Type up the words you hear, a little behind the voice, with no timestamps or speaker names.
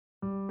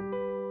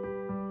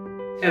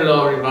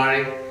Hello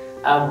everybody,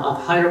 I'm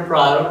Jairo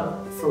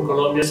Prado from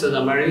Colombia, South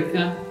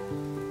America,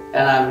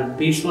 and I'm a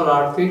visual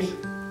artist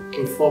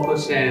and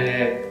focus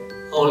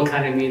on all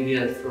kind of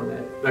media from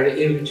a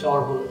very early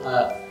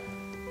childhood.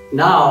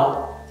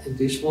 Now, at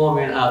this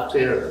moment,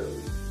 after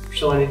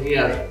so many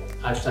years,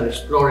 I started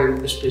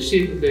exploring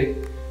specifically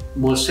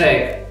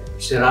mosaic,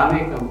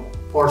 ceramic and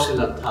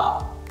porcelain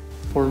tile.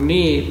 For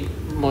me,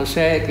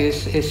 mosaic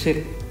is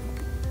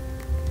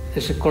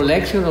a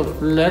collection of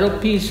little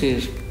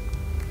pieces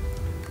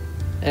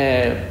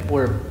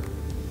where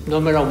no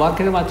matter what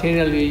kind of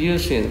material you're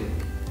using,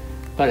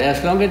 but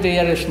as long as they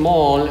are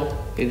small,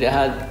 they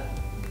have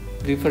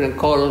different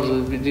colors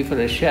with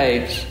different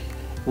shapes,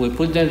 we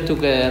put them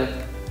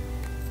together.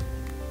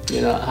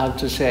 You know, how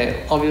to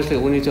say, obviously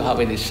we need to have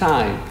a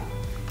design.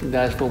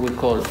 That's what we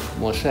call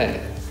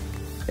mosaic.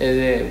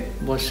 The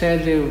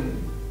mosaic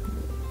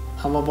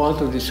I'm about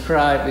to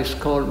describe is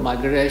called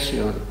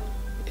migration.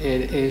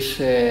 It is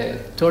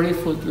 30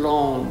 foot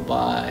long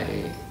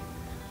by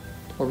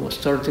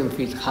almost 13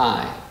 feet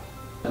high.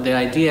 The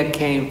idea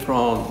came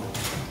from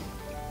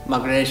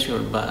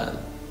migration, but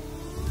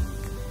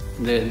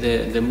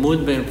the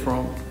movement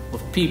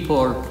of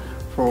people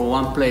from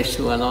one place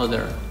to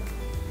another.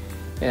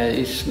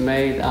 It's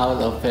made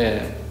out of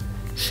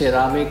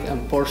ceramic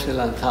and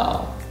porcelain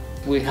tile.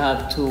 We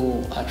have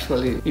to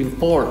actually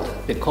import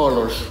the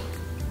colors.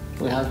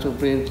 We have to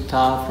bring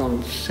tile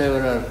from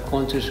several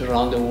countries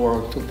around the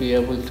world to be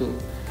able to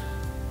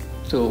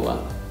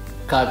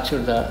capture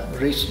the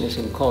richness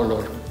in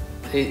color.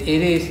 It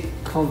is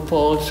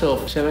composed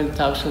of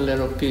 7,000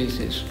 little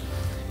pieces.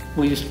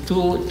 We used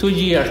two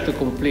years to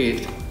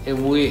complete.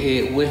 And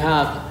we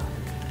have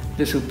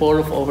the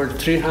support of over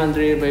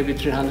 300, maybe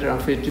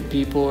 350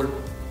 people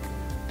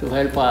to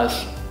help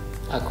us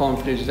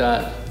accomplish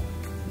that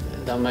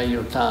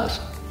major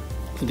task.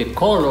 The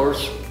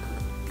colors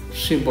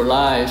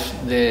symbolize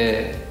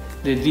the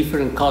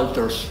different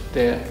cultures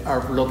that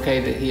are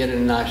located here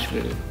in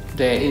Nashville.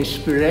 The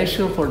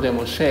inspiration for the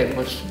mosaic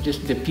was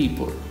just the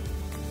people.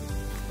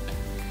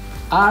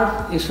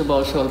 Art is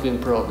about solving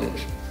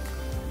problems.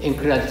 And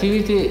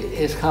creativity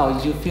is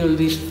how you feel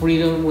this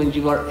freedom when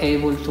you are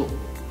able to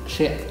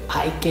say,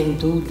 I can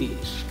do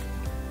this.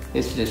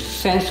 It's the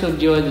sense of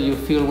joy that you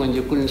feel when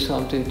you're putting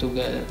something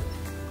together.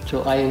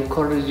 So I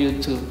encourage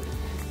you to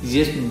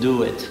just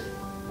do it.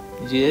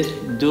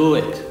 Just do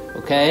it,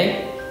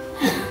 okay?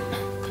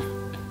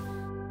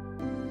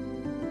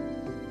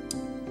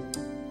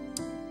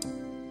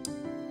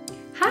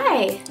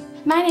 Hi,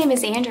 my name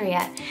is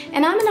Andrea,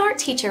 and I'm an art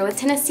teacher with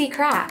Tennessee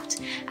Craft.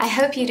 I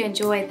hope you'd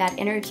enjoyed that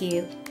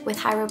interview with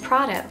Jairo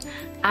Prado.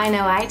 I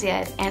know I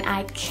did, and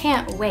I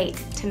can't wait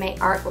to make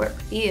artwork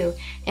with you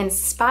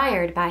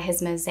inspired by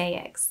his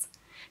mosaics.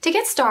 To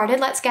get started,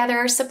 let's gather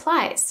our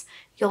supplies.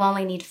 You'll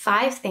only need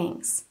 5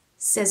 things: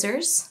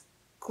 scissors,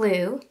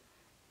 glue,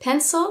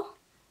 pencil,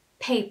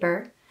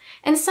 paper,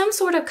 and some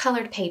sort of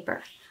colored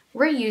paper.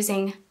 We're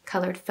using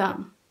colored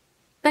foam,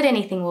 but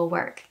anything will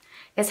work.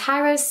 As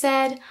Jairo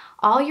said,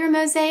 all your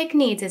mosaic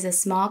needs is a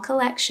small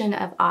collection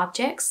of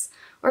objects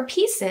or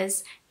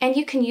pieces, and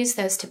you can use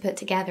those to put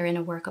together in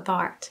a work of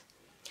art.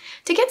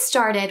 To get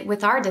started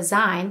with our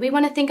design, we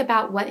want to think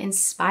about what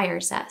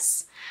inspires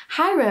us.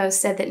 Jairo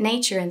said that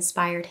nature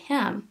inspired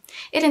him.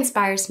 It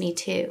inspires me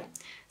too.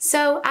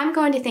 So I'm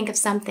going to think of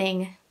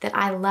something that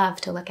I love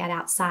to look at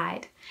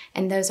outside,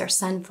 and those are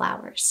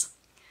sunflowers.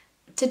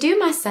 To do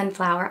my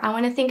sunflower, I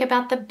want to think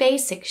about the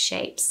basic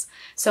shapes.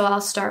 So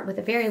I'll start with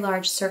a very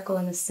large circle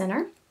in the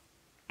center.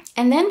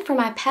 And then for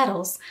my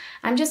petals,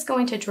 I'm just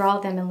going to draw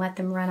them and let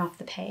them run off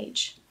the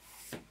page.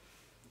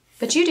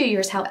 But you do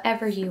yours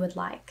however you would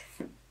like.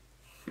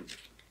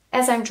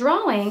 As I'm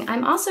drawing,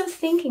 I'm also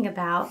thinking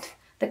about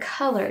the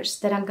colors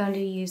that I'm going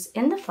to use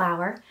in the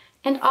flower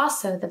and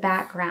also the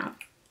background.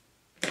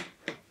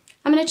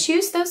 I'm going to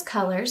choose those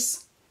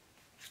colors,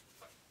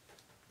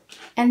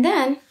 and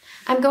then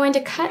I'm going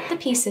to cut the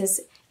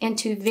pieces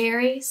into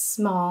very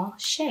small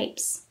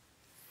shapes.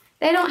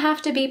 They don't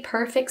have to be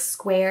perfect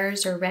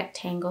squares or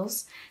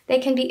rectangles. They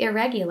can be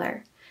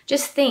irregular.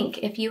 Just think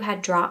if you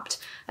had dropped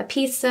a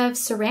piece of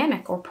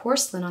ceramic or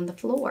porcelain on the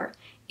floor,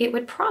 it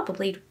would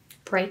probably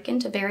break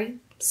into very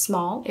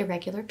small,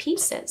 irregular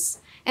pieces.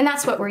 And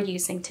that's what we're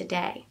using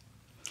today.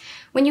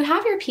 When you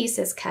have your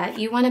pieces cut,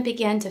 you want to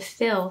begin to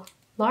fill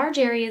large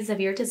areas of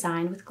your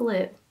design with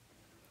glue.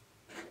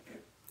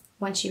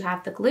 Once you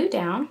have the glue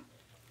down,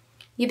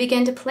 you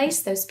begin to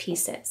place those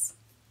pieces.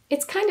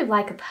 It's kind of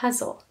like a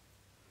puzzle.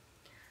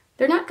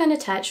 They're not going to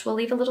touch. We'll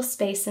leave a little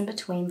space in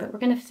between, but we're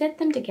going to fit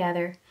them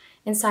together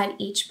inside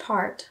each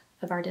part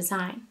of our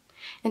design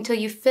until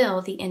you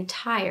fill the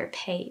entire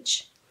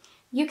page.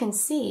 You can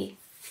see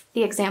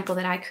the example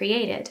that I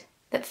created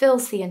that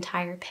fills the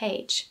entire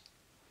page.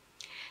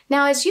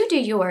 Now, as you do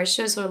yours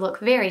will look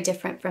very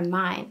different from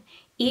mine.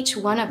 Each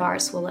one of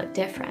ours will look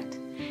different.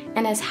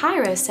 And as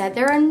Jairo said,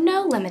 there are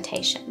no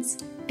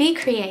limitations. Be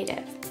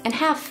creative and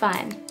have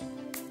fun.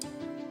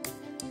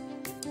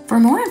 For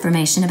more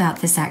information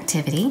about this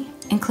activity,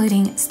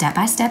 including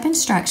step-by-step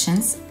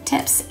instructions,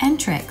 tips, and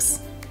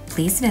tricks,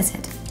 please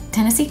visit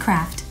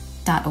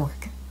TennesseeCraft.org.